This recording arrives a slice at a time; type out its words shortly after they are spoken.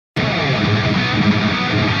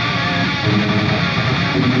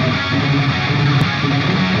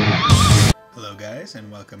Hello guys, and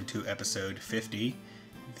welcome to episode 50,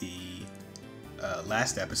 the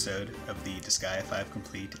last episode of the Disgaea 5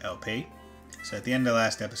 Complete LP. So at the end of the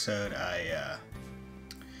last episode, I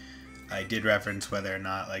did reference whether or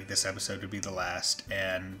not this episode would be the last,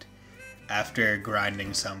 and after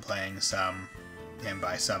grinding some, playing some, and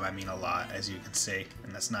by some I mean a lot, as you can see,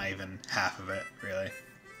 and that's not even half of it, really.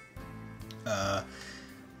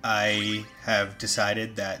 I have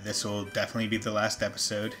decided that this will definitely be the last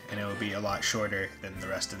episode, and it will be a lot shorter than the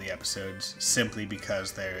rest of the episodes, simply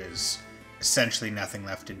because there is essentially nothing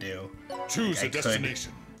left to do. Choose a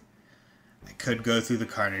destination. I could go through the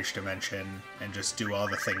Carnage Dimension and just do all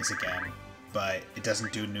the things again, but it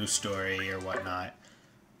doesn't do new story or whatnot.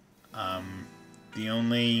 The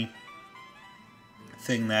only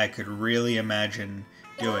thing that I could really imagine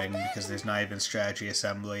doing, because there's not even strategy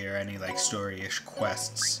assembly or any story-ish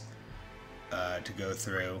quests to go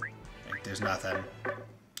through, there's nothing,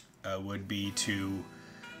 would be to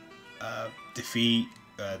defeat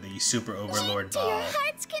the Super Overlord Eat Ball. to your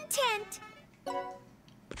heart's content.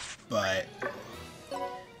 But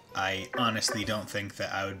I honestly don't think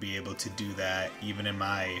that I would be able to do that even in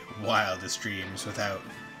my wildest dreams without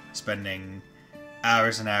spending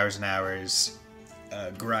hours and hours and hours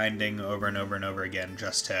grinding over and over and over again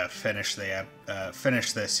just to finish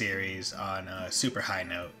the series on a super high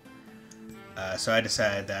note. So I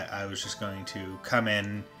decided that I was just going to come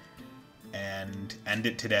in and end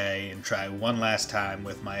it today and try one last time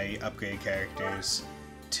with my upgrade characters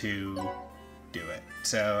to do it.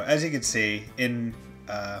 So as you can see, in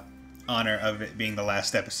honor of it being the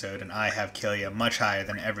last episode, and I have Killia much higher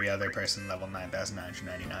than every other person level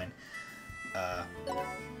 9,999,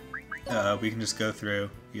 we can just go through.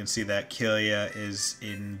 You can see that Killia is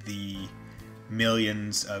in the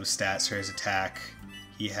millions of stats for his attack.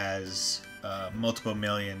 He has multiple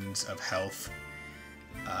millions of health,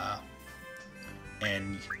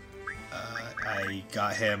 and I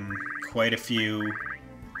got him quite a few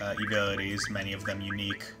abilities, many of them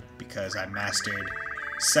unique, because I mastered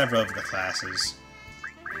several of the classes.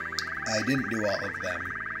 I didn't do all of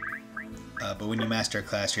them, but when you master a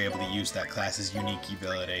class, you're able to use that class's unique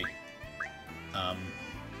ability.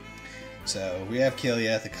 So we have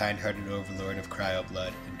Killia, the kind-hearted overlord of Cryo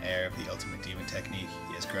Blood and heir of the ultimate demon technique.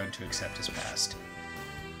 He has grown to accept his past.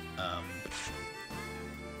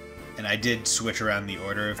 And I did switch around the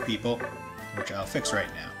order of people, which I'll fix right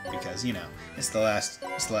now, because, you know, it's the last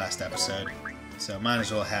episode, so might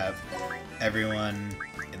as well have everyone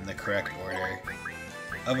in the correct order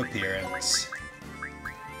of appearance.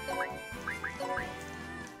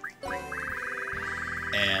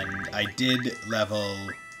 And I did level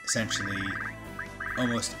essentially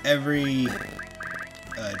almost every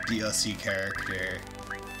DLC character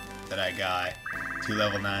that I got to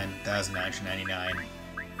level 9,999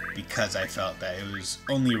 because I felt that it was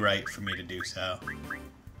only right for me to do so.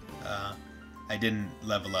 I didn't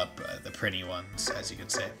level up the pretty ones, as you can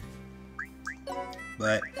see.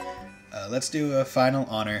 But let's do a final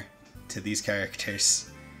honor to these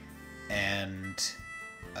characters and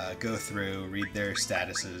go through, read their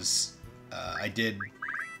statuses. I did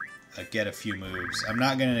get a few moves. I'm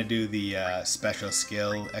not going to do the special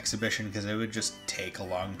skill exhibition because it would just take a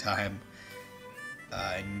long time.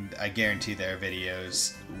 And I guarantee there are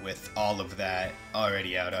videos with all of that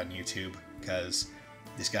already out on YouTube, because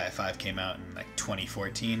Disgaea 5 came out in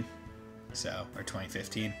 2014, so, or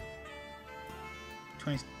 2015.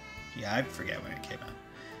 Yeah, I forget when it came out.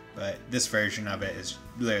 But this version of it is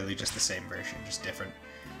literally just the same version, just different.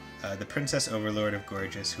 The Princess Overlord of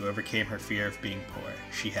Gorgeous, who overcame her fear of being poor.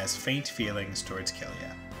 She has faint feelings towards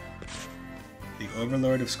Killia. The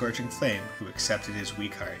Overlord of Scorching Flame, who accepted his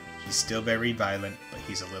weak heart. He's still very violent, but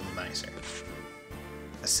he's a little nicer.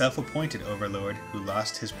 A self-appointed Overlord who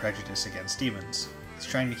lost his prejudice against demons. He's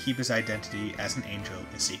trying to keep his identity as an angel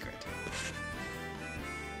a secret.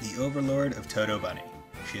 The Overlord of Toto Bunny.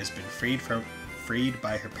 She has been freed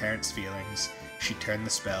by her parents' feelings. She turned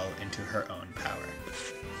the spell into her own power.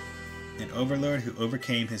 An Overlord who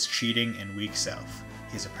overcame his cheating and weak self.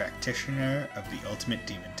 He's a practitioner of the ultimate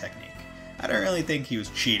demon technique. I don't really think he was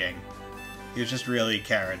cheating. He was just really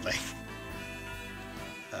cowardly.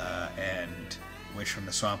 And Witch from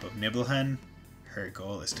the Swamp of Nibelheim. Her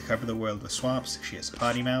goal is to cover the world with swamps. She has a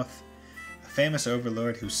potty mouth. A famous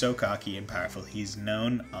overlord who's so cocky and powerful he's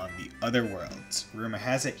known on the other worlds. Rumor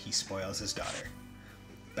has it he spoils his daughter.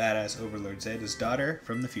 Badass Overlord Zeta's daughter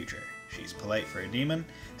from the future. She's polite for a demon,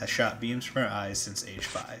 has shot beams from her eyes since age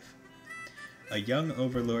 5. A young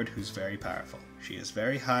overlord who's very powerful. She is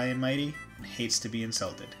very high and mighty, and hates to be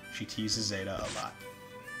insulted. She teases Zeta a lot.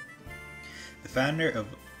 The founder of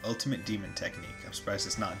ultimate demon technique. I'm surprised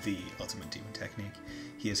it's not the ultimate demon technique.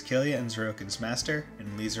 He is Killia and Zerokin's master,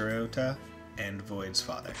 and Lizarota and Void's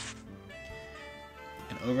father.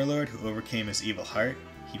 An overlord who overcame his evil heart,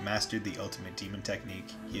 he mastered the ultimate demon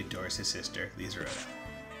technique. He adores his sister, Lizarota.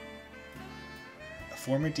 A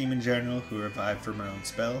former demon general who revived from her own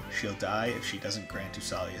spell, she'll die if she doesn't grant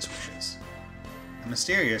Usalia's wishes. A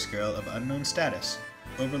mysterious girl of unknown status.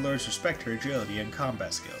 Overlords respect her agility and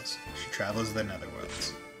combat skills. She travels the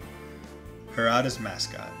Netherworlds. Harada's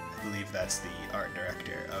mascot. I believe that's the art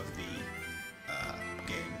director of the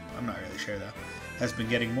game. I'm not really sure though. Has been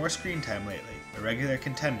getting more screen time lately. A regular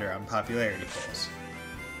contender on popularity polls.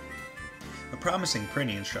 A promising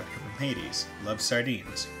Prinny instructor from Hades. Loves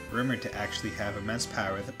sardines. Rumored to actually have immense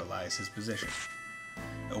power that belies his position.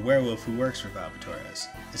 A werewolf who works for Valvatores.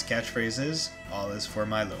 His catchphrase is, "All is for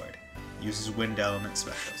my lord." Uses wind element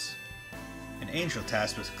specials. An angel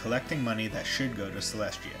tasked with collecting money that should go to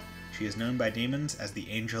Celestia. She is known by demons as the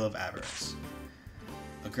Angel of Avarice.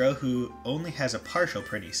 A girl who only has a partial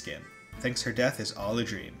Prinny skin. Thinks her death is all a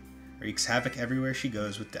dream. Wreaks havoc everywhere she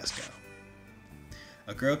goes with Disgaea.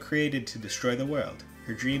 A girl created to destroy the world.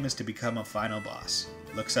 Her dream is to become a final boss.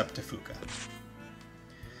 Looks up to Fuka.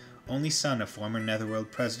 Only son of former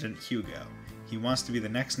Netherworld President Hugo. He wants to be the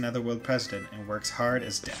next Netherworld President and works hard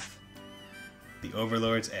as death. The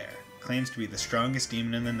Overlord's heir. Claims to be the strongest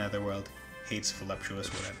demon in the Netherworld. Hates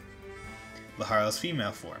voluptuous women. Laharl's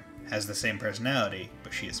female form. Has the same personality,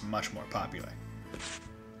 but she is much more popular.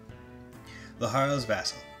 Laharl's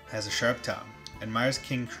vassal. Has a sharp tongue. Admires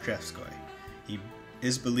King Krzyzewski. He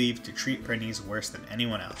is believed to treat Prinnies worse than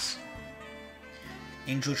anyone else.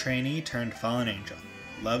 Angel trainee turned fallen angel.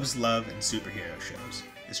 Loves love and superhero shows.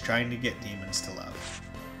 Is trying to get demons to love.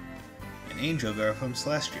 An angel girl from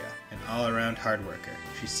Celestia. An all-around hard worker.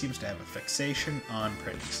 She seems to have a fixation on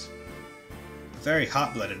Prinnies. A very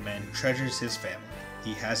hot-blooded man who treasures his family.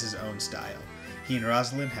 He has his own style. He and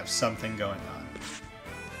Rosalind have something going on.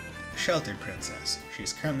 A sheltered princess. She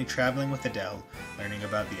is currently traveling with Adele, learning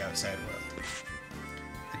about the outside world.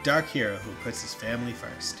 A dark hero who puts his family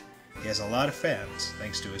first. He has a lot of fans,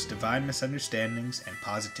 thanks to his divine misunderstandings and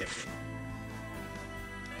positivity.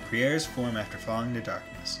 Priere's form after falling to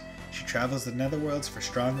darkness. She travels the Netherworlds for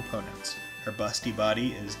strong opponents. Her busty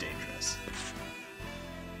body is dangerous.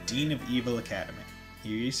 Dean of Evil Academy.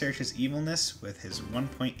 He researches evilness with his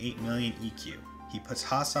 1.8 million EQ. He puts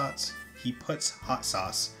hot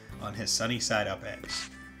sauce on his sunny side up eggs.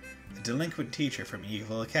 A delinquent teacher from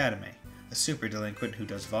Evil Academy. A super delinquent who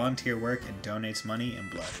does volunteer work and donates money and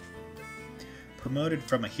blood. Promoted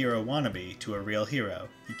from a hero wannabe to a real hero,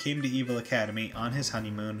 he came to Evil Academy on his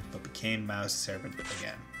honeymoon but became Mao's servant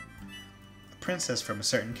again. A princess from a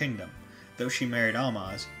certain kingdom. Though she married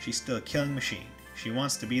Almaz, she's still a killing machine. She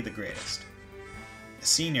wants to be the greatest. A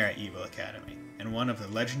senior at Evil Academy, and one of the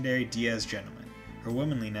legendary Diaz gentlemen. Her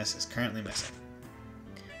womanliness is currently missing.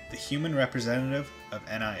 The human representative of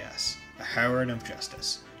NIS, a heroine of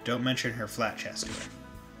justice. Don't mention her flat chest to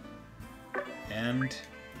her. And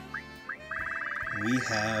we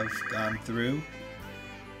have gone through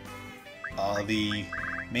all the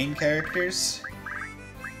main characters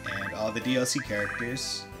and all the DLC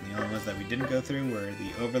characters. The only ones that we didn't go through were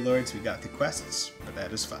the overlords. We got the quests, but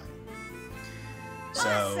that is fine. So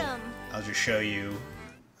Awesome. I'll just show you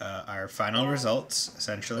our final results,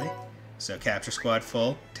 essentially. So Capture Squad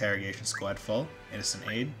full, Interrogation Squad full, Innocent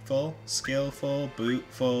Aid full, Skill full, Boot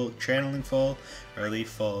full, Channeling full, Relief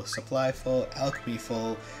full, Supply full, Alchemy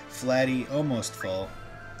full, Flatty almost full,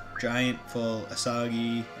 Giant full,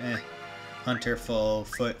 Asagi, Hunter full,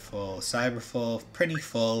 Foot full, Cyber full, Prinny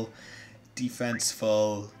full, Defense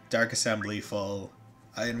full, Dark Assembly full,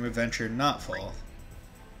 Item Adventure not full,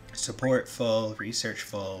 Support full, Research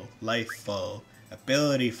full, Life full,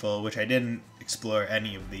 Ability full, which I didn't explore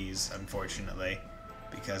any of these, unfortunately,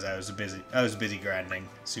 because I was busy grinding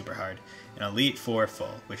super hard. And Elite 4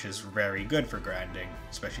 full, which is very good for grinding,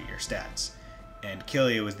 especially your stats. And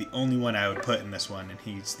Killia was the only one I would put in this one, and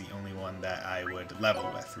he's the only one that I would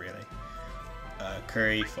level with, really.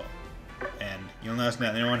 Curry full. And you'll notice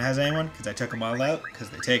that no one has anyone, because I took them all out, because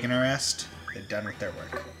they're taking a rest. They're done with their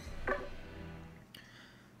work.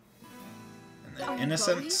 And then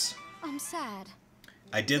Innocence. I'm sad.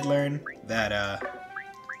 I did learn that,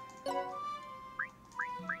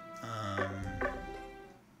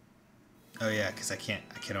 oh yeah, because I can't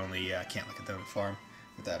look at the form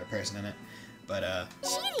without a person in it. But,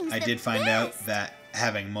 I did find out that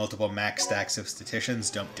having multiple max stacks of statisticians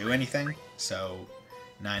don't do anything, so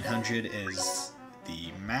 900 is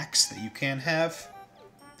the max that you can have.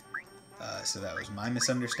 So that was my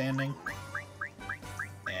misunderstanding.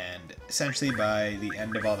 And essentially by the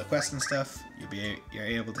end of all the quests and stuff, you're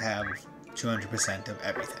able to have 200% of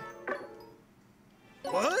everything.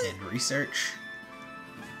 What? In research,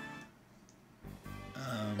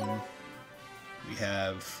 we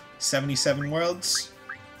have 77 worlds,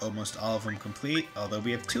 almost all of them complete, although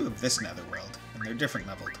we have 2 of this netherworld, and they're different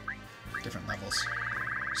levels.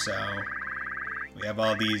 So, we have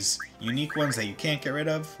all these unique ones that you can't get rid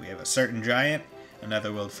of. We have a certain giant,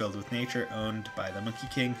 another world filled with nature, owned by the Monkey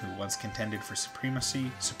King, who once contended for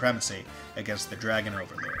supremacy against the Dragon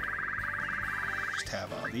Overlord. Just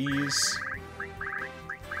have all these.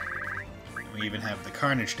 And we even have the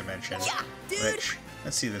Carnage Dimension, which,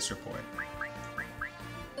 let's see this report.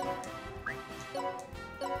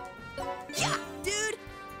 Yeah, dude!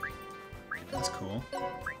 That's cool.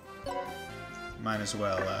 Might as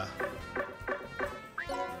well,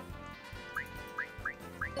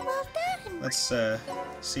 let's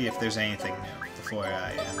see if there's anything new before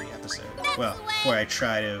I end the episode. Well, before I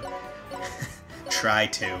try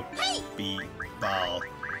to beat Ball.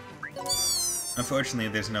 Unfortunately,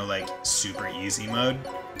 there's no like super easy mode.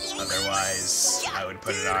 Otherwise, I would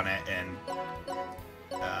put it on it and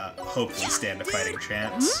hopefully stand a fighting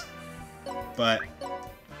chance. But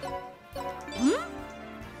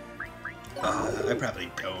I probably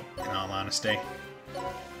don't, in all honesty.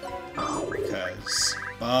 Because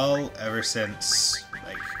Ball, ever since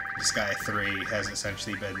like Disgaea 3, has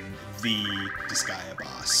essentially been the Disgaea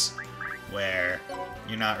boss, where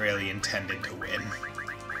you're not really intended to win.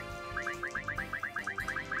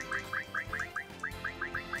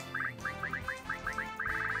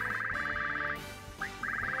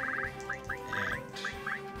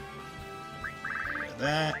 And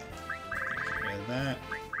that. Get rid of that.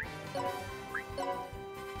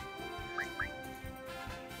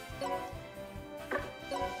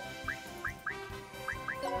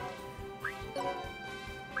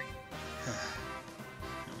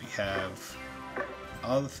 We have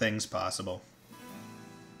all the things possible.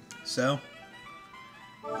 So,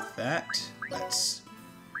 with that, let's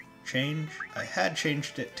change. I had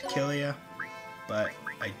changed it to Kilia, but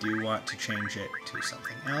I do want to change it to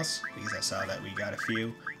something else, because I saw that we got a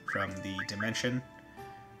few from the dimension,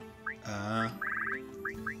 from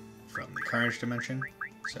the Carnage Dimension.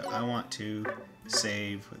 So I want to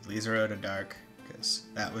save with Lizarota Dark, because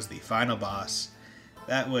that was the final boss.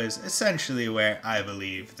 That was essentially where I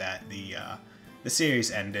believe that the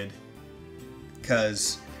series ended,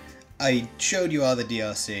 because I showed you all the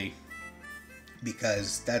DLC,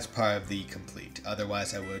 because that's part of the complete.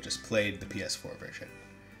 Otherwise, I would have just played the PS4 version,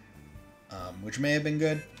 which may have been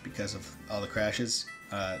good because of all the crashes.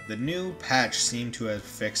 The new patch seemed to have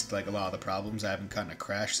fixed like a lot of the problems. I haven't gotten a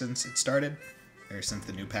crash since it started, or since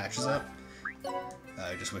the new patch is up.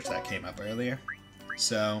 I just wish that came up earlier.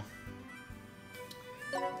 So,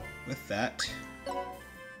 with that,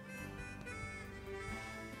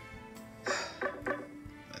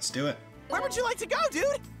 let's do it. Where would you like to go,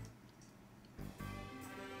 dude?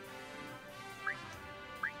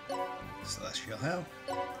 Celestial Hell.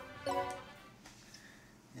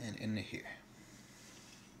 And into here.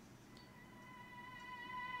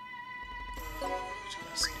 Just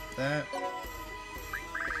gonna skip that.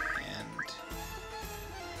 And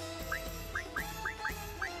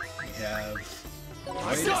we have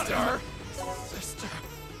My sister! Sister!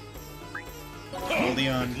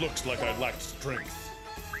 Oleon. It looks like I lacked strength.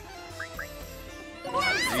 Rita.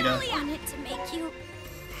 I want it to make you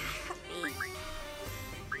happy.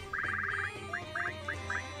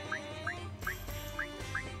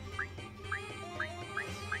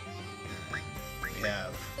 We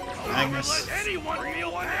have I'll never Magnus. let anyone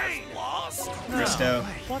feel pain! Lost? Christo.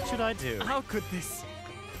 What should I do? How could this?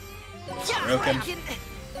 Broken. I can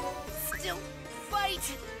still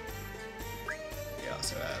fight. We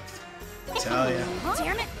also have Natalia.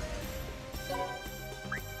 Damn it!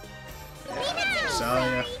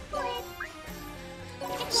 Rosalia.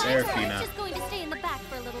 Seraphina. Just going to stay in the back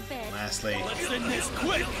for a little bit. Lastly, Let's end this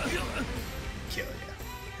quick! Kilia,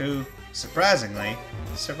 who, surprisingly,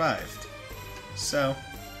 survived. So,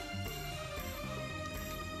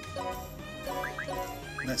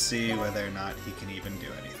 let's see whether or not he can even do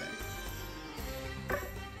anything. And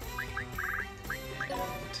I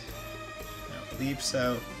don't believe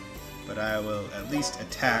so, but I will at least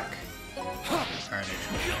attack Carnage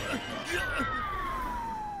before well.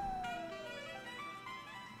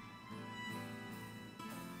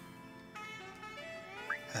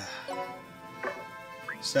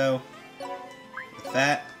 So, with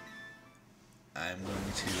that, I'm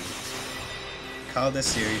going to call this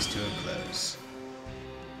series to a close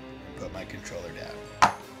and put my controller down.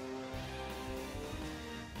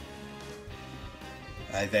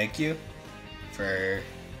 I thank you for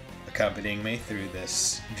accompanying me through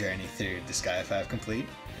this journey through Disgaea 5 Complete.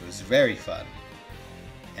 It was very fun,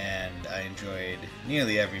 and I enjoyed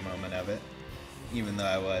nearly every moment of it, even though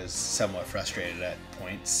I was somewhat frustrated at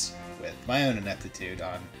points with my own ineptitude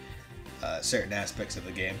on certain aspects of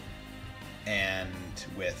the game, and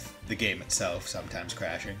with the game itself sometimes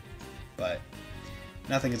crashing, but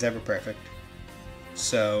nothing is ever perfect.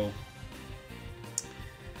 So,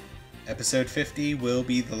 episode 50 will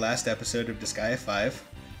be the last episode of Disgaea 5.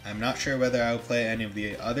 I'm not sure whether I'll play any of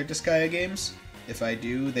the other Disgaea games. If I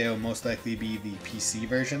do, they'll most likely be the PC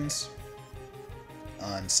versions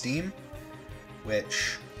on Steam,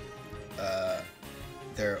 which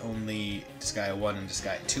there are only Disgaea 1 and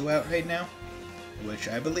Disgaea 2 out right now, which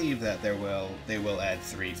I believe that they will add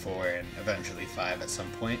 3, 4, and eventually 5 at some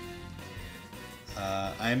point.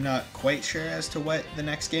 I'm not quite sure as to what the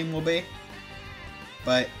next game will be,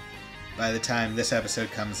 but by the time this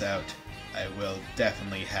episode comes out, I will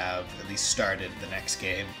definitely have at least started the next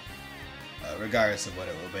game, regardless of what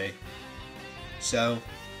it will be. So,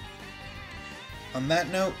 on that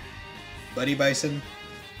note, Buddy Bison,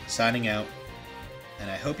 signing out,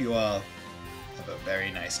 and I hope you all have a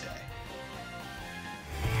very nice day.